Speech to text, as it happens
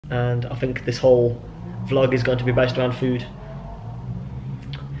and I think this whole vlog is going to be based around food.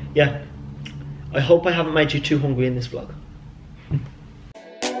 Yeah, I hope I haven't made you too hungry in this vlog.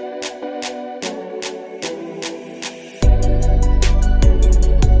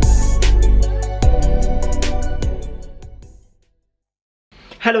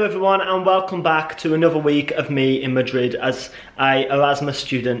 Hello everyone, and welcome back to another week of me in Madrid as a Erasmus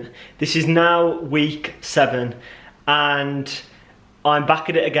student. This is now week 7 and I'm back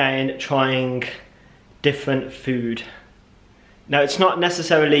at it again trying different food. Now it's not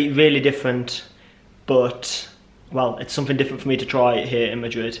necessarily really different, but well, it's something different for me to try here in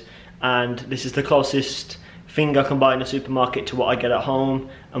Madrid, and this is the closest thing I can buy in a supermarket to what I get at home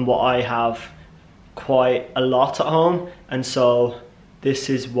and what I have quite a lot at home, and so this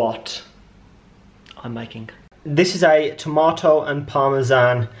is what I'm making. This is a tomato and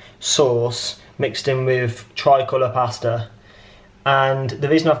parmesan sauce mixed in with tricolour pasta, and the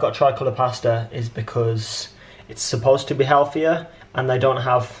reason I've got tricolour pasta is because it's supposed to be healthier and they don't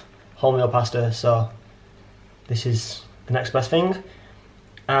have wholemeal pasta, so this is the next best thing.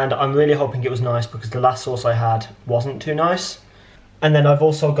 And I'm really hoping it was nice because the last sauce I had wasn't too nice. And then I've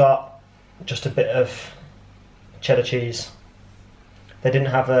also got just a bit of cheddar cheese. They didn't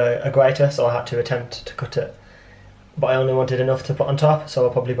have a grater, so I had to attempt to cut it, but I only wanted enough to put on top, so I'll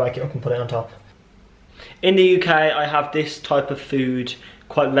probably break it up and put it on top. In the UK, I have this type of food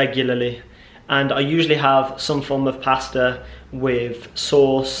quite regularly, and I usually have some form of pasta with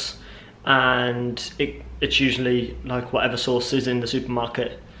sauce, and it's usually like whatever sauce is in the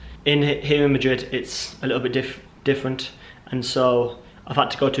supermarket. Here in Madrid, it's a little bit different, and so I've had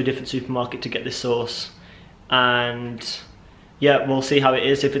to go to a different supermarket to get this sauce, and yeah, we'll see how it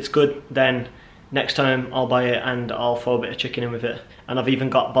is. If it's good, then next time I'll buy it and I'll throw a bit of chicken in with it. And I've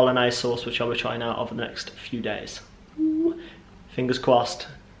even got bolognese sauce, which I'll be trying out over the next few days. Ooh, fingers crossed,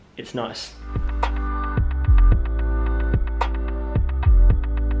 it's nice.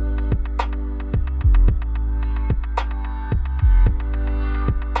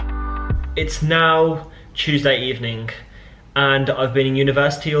 It's now Tuesday evening and I've been in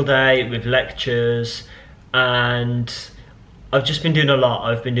university all day with lectures, and I've just been doing a lot.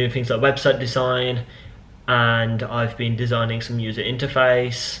 I've been doing things like website design, and I've been designing some user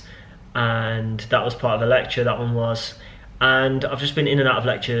interface, and that was part of a lecture, that one was. And I've just been in and out of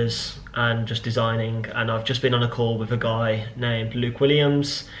lectures and just designing, and I've just been on a call with a guy named Luke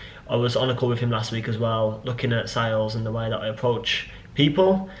Williams. I was on a call with him last week as well, looking at sales and the way that I approach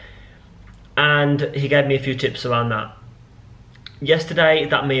people, and he gave me a few tips around that. Yesterday,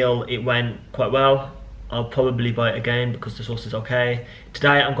 that meal, it went quite well. I'll probably buy it again because the sauce is okay.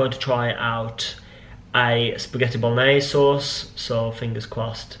 Today I'm going to try out a spaghetti bolognese sauce, so fingers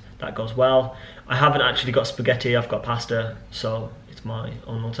crossed that goes well. I haven't actually got spaghetti, I've got pasta, so it's my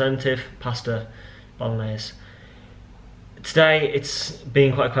own alternative, pasta bolognese. Today it's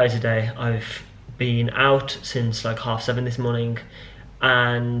been quite a crazy day. I've been out since like 7:30 this morning,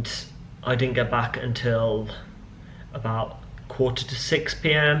 and I didn't get back until about 5:45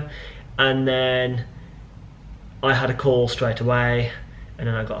 PM, and then I had a call straight away, and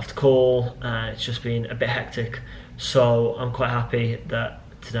then I got off the call, and it's just been a bit hectic. So I'm quite happy that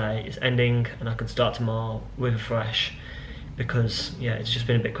today is ending and I can start tomorrow with a fresh, because yeah, it's just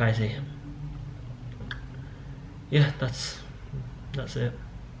been a bit crazy. Yeah, that's it.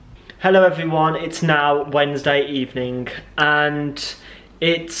 Hello everyone, it's now Wednesday evening and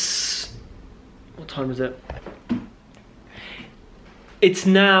it's, what time is it? It's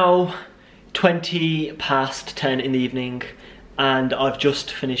now 10:20 in the evening, and I've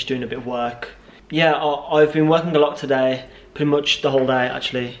just finished doing a bit of work. Yeah, I've been working a lot today, pretty much the whole day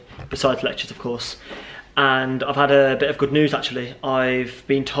actually, besides lectures of course. And I've had a bit of good news actually. I've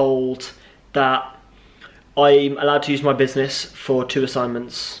been told that I'm allowed to use my business for 2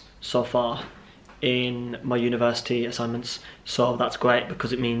 assignments so far in my university assignments. So that's great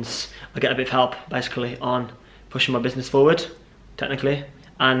because it means I get a bit of help basically on pushing my business forward, technically.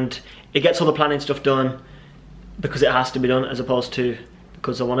 And it gets all the planning stuff done because it has to be done, as opposed to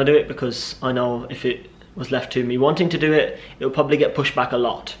because I want to do it, because I know if it was left to me wanting to do it, it would probably get pushed back a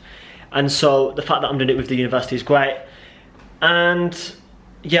lot. And so the fact that I'm doing it with the university is great. And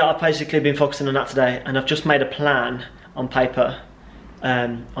yeah, I've basically been focusing on that today, and I've just made a plan on paper,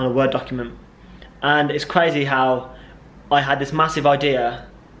 on a Word document. And it's crazy how I had this massive idea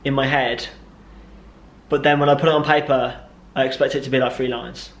in my head, but then when I put it on paper, I expect it to be like 3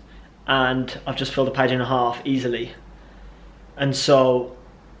 lines, and I've just filled a page and a half easily. And so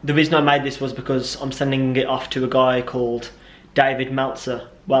the reason I made this was because I'm sending it off to a guy called David Meltzer.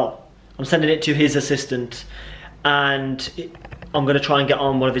 Well, I'm sending it to his assistant, and I'm going to try and get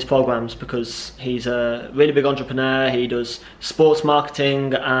on one of his programs because he's a really big entrepreneur. He does sports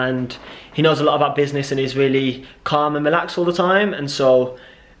marketing and he knows a lot about business, and he's really calm and relaxed all the time, and so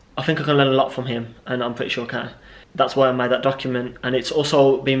I think I can learn a lot from him, and I'm pretty sure I can. That's why I made that document, and it's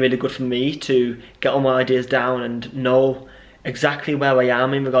also been really good for me to get all my ideas down and know exactly where I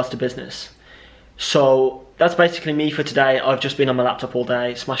am in regards to business. So that's basically me for today. I've just been on my laptop all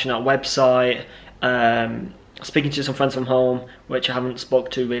day, smashing out a website, speaking to some friends from home, which I haven't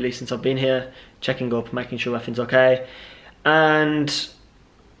spoke to really since I've been here, checking up, making sure everything's okay, and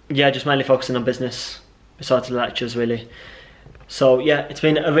yeah, just mainly focusing on business besides the lectures really. So yeah, it's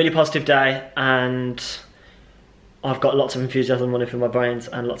been a really positive day, and I've got lots of enthusiasm running through my brains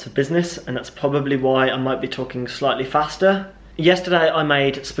and lots of business, and that's probably why I might be talking slightly faster. Yesterday I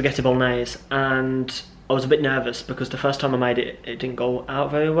made spaghetti bolognese, and I was a bit nervous because the first time I made it, it didn't go out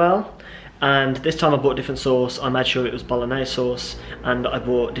very well. And this time I bought a different sauce. I made sure it was bolognese sauce, and I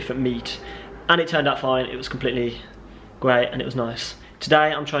bought different meat, and it turned out fine. It was completely great and it was nice.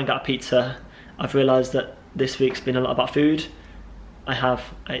 Today I'm trying to get a pizza. I've realised that this week's been a lot about food. I have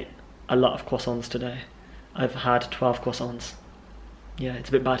ate a lot of croissants today. I've had 12 croissants. Yeah, it's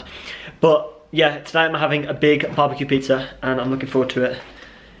a bit bad. But yeah, today I'm having a big barbecue pizza and I'm looking forward to it.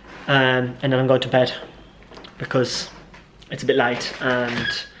 And then I'm going to bed because it's a bit late, and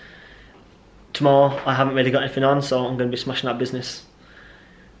tomorrow I haven't really got anything on, so I'm going to be smashing that business.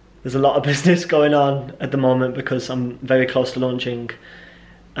 There's a lot of business going on at the moment because I'm very close to launching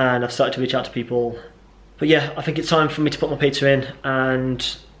and I've started to reach out to people. But yeah, I think it's time for me to put my pizza in,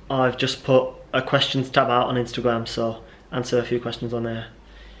 and I've just put a questions tab out on Instagram, so answer a few questions on there.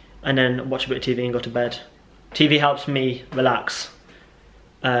 And then watch a bit of TV and go to bed. TV helps me relax.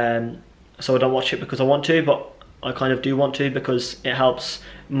 So I don't watch it because I want to, but I kind of do want to because it helps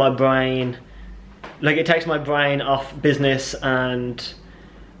my brain. Like, it takes my brain off business and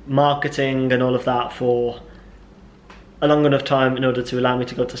marketing and all of that for a long enough time in order to allow me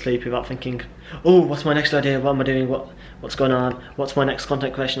to go to sleep without thinking, oh, what's my next idea, what am I doing, what's going on, what's my next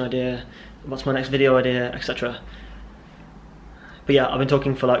content creation idea, what's my next video idea, etc. But yeah, I've been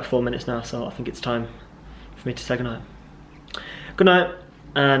talking for like 4 minutes now, so I think it's time for me to say goodnight. Good night,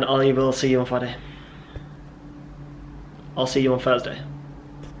 and I will see you on Friday. I'll see you on Thursday.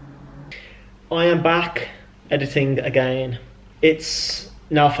 I am back editing again. It's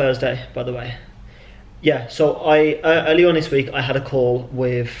now Thursday, by the way. Yeah, so earlier on this week I had a call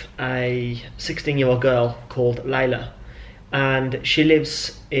with a 16-year-old girl called Layla, and she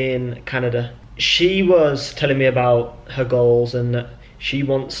lives in Canada. She was telling me about her goals and that she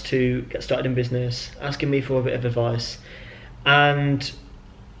wants to get started in business, asking me for a bit of advice, and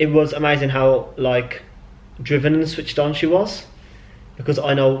it was amazing how like driven and switched on she was, because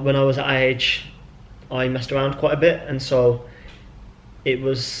I know when I was at age I messed around quite a bit, and so it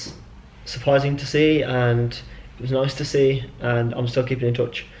was surprising to see and it was nice to see, and I'm still keeping in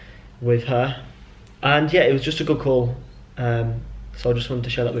touch with her. And yeah, it was just a good call, so I just wanted to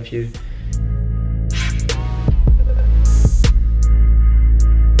share that with you.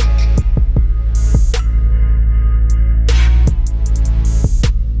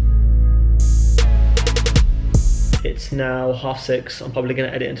 It's now 6:30. I'm probably going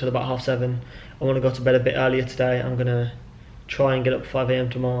to edit until about 7:30. I want to go to bed a bit earlier today. I'm going to try and get up 5 AM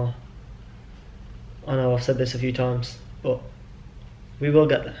tomorrow. I know I've said this a few times, but we will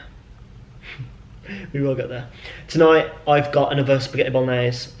get there. We will get there. Tonight I've got another spaghetti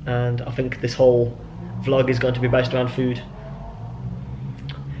bolognese, and I think this whole vlog is going to be based around food.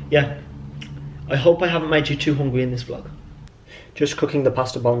 Yeah, I hope I haven't made you too hungry in this vlog. Just cooking the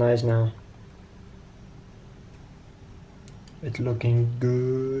pasta bolognese now. It's looking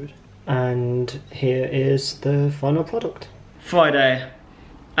good. And here is the final product. Friday,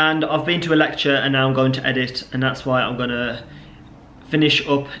 and I've been to a lecture and now I'm going to edit, and that's why I'm gonna finish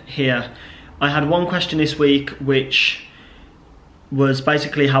up here. I had one question this week which was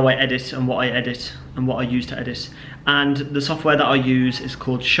basically how I edit and what I use to edit. And the software that I use is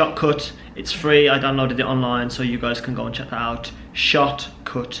called Shotcut. It's free, I downloaded it online, so you guys can go and check that out.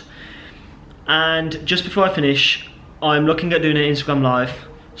 Shotcut. And just before I finish, I'm looking at doing an Instagram live,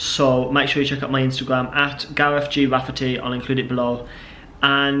 so make sure you check out my Instagram at Gareth G Rafferty. I'll include it below,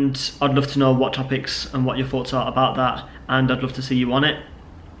 and I'd love to know what topics and what your thoughts are about that, and I'd love to see you on it.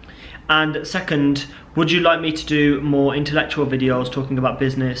 And second, would you like me to do more intellectual videos talking about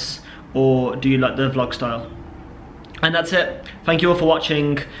business, or do you like the vlog style? And that's it. Thank you all for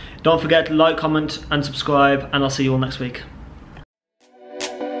watching. Don't forget to like, comment and subscribe, and I'll see you all next week.